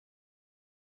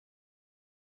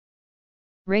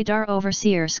Radar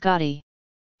Overseer Scotty.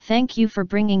 Thank you for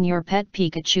bringing your pet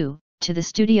Pikachu to the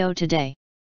studio today.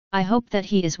 I hope that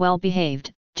he is well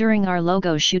behaved during our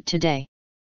logo shoot today.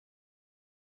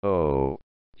 Oh,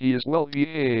 he is well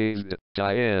behaved,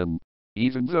 Diane,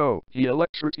 even though he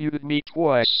electrocuted me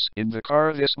twice in the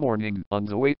car this morning on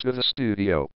the way to the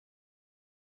studio.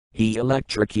 He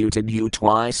electrocuted you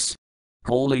twice?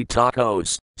 Holy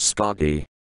tacos, Scotty.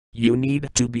 You need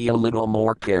to be a little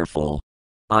more careful.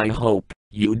 I hope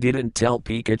you didn't tell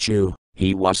Pikachu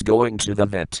he was going to the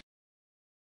vet.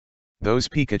 Those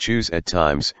Pikachus at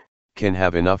times can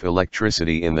have enough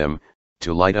electricity in them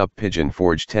to light up Pigeon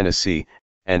Forge, Tennessee,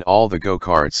 and all the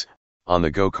go-karts on the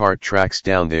go-kart tracks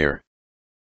down there.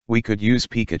 We could use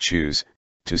Pikachus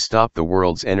to stop the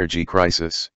world's energy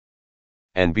crisis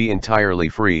and be entirely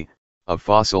free of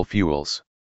fossil fuels.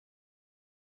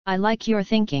 I like your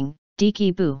thinking,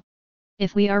 Deeky Boo.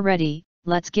 If we are ready,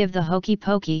 let's give the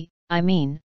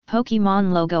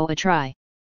Pokemon logo a try.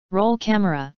 Roll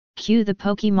camera, cue the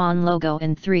Pokemon logo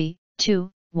in 3,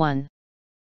 2, 1.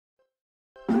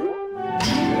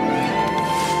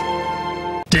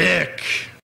 Dick!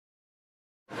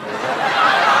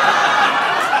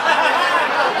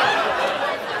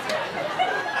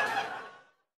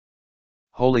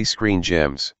 Holy screen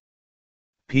gems.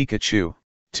 Pikachu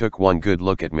took one good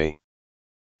look at me.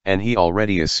 And he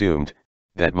already assumed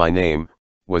that my name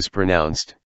was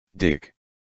pronounced Dick.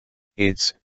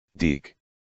 It's Deek.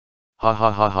 Ha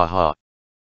ha ha ha ha.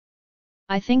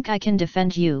 I think I can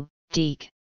defend you,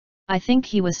 Deek. I think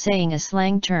he was saying a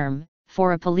slang term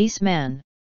for a policeman.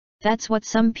 That's what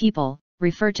some people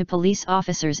refer to police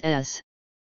officers as.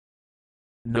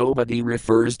 Nobody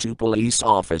refers to police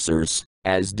officers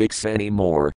as dicks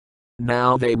anymore.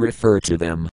 Now they refer to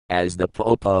them as the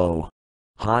Popo.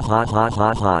 Ha ha ha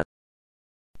ha ha.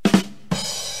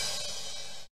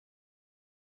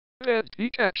 Ed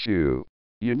Pikachu,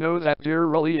 you know that dear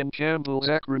Rullian Campbell's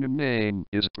acronym name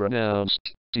is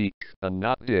pronounced Deek and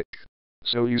not Dick.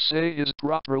 So you say his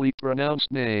properly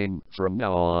pronounced name from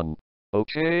now on,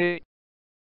 okay?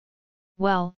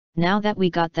 Well, now that we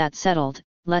got that settled,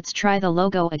 let's try the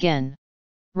logo again.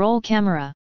 Roll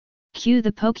camera. Cue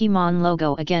the Pokemon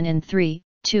logo again in 3,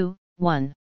 2,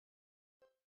 1.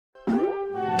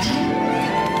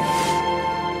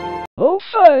 Oh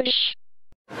fudge!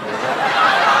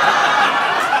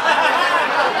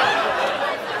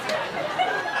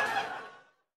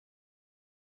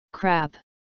 Crap.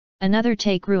 Another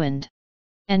take ruined.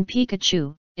 And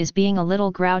Pikachu is being a little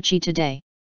grouchy today.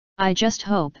 I just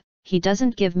hope he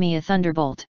doesn't give me a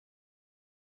thunderbolt.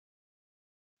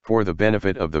 For the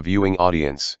benefit of the viewing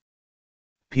audience,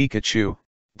 Pikachu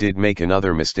did make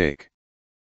another mistake.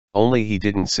 Only he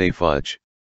didn't say fudge.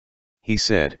 He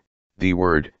said the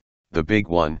word, the big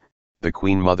one, the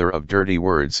queen mother of dirty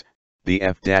words, the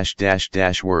F dash dash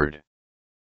dash word.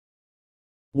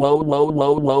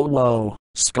 Whoa,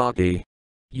 Scotty.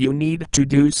 You need to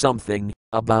do something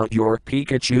about your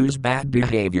Pikachu's bad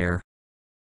behavior.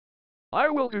 I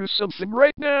will do something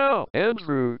right now,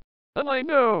 Andrew, and I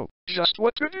know just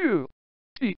what to do.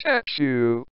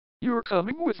 Pikachu, you're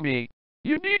coming with me.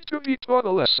 You need to be taught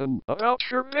a lesson about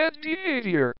your bad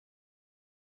behavior.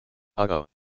 Uh-oh.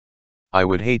 I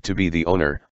would hate to be the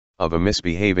owner of a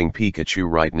misbehaving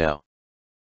Pikachu right now.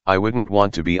 I wouldn't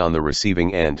want to be on the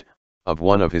receiving end of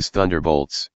one of his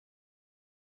thunderbolts.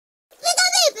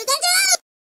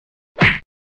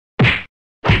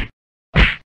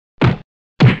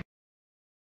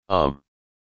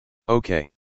 Okay.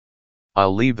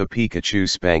 I'll leave the Pikachu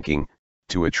spanking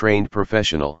to a trained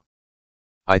professional.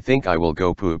 I think I will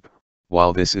go poop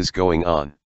while this is going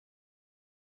on.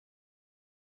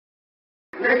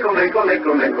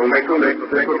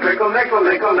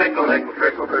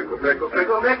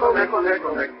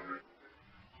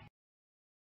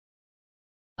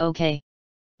 Okay.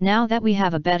 Now that we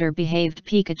have a better behaved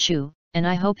Pikachu, and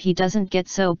I hope he doesn't get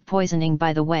soap poisoning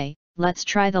by the way, let's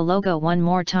try the logo one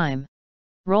more time.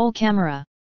 Roll camera.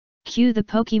 Cue the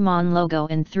Pokemon logo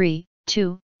in 3,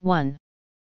 2, 1.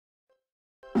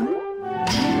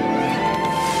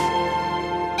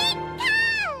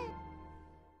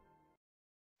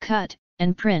 Cut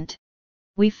and print.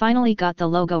 We finally got the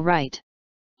logo right.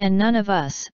 And none of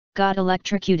us got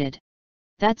electrocuted.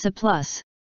 That's a plus.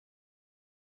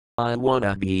 I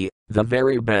wanna be the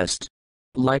very best.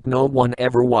 Like no one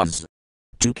ever was.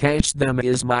 To catch them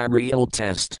is my real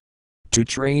test. To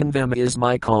train them is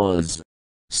my cause.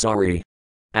 Sorry.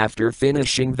 After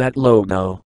finishing that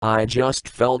logo, I just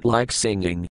felt like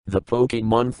singing the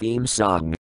Pokemon theme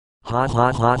song. Ha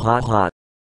ha ha ha ha.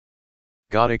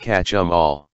 Gotta catch 'em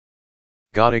all.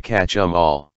 Gotta catch 'em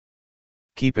all.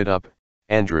 Keep it up,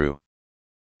 Andrew.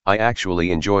 I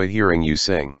actually enjoy hearing you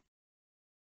sing.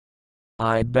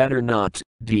 I'd better not,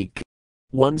 Deke.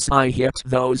 Once I hit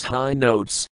those high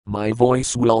notes, my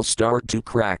voice will start to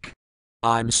crack.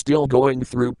 I'm still going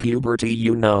through puberty,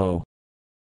 you know.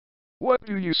 What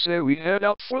do you say we head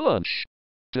out for lunch?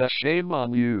 Does shame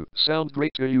on you sound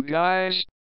great to you guys?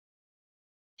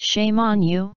 Shame on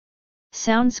you?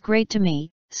 Sounds great to me,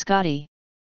 Scotty.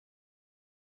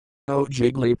 Oh,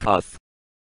 Jigglypuff.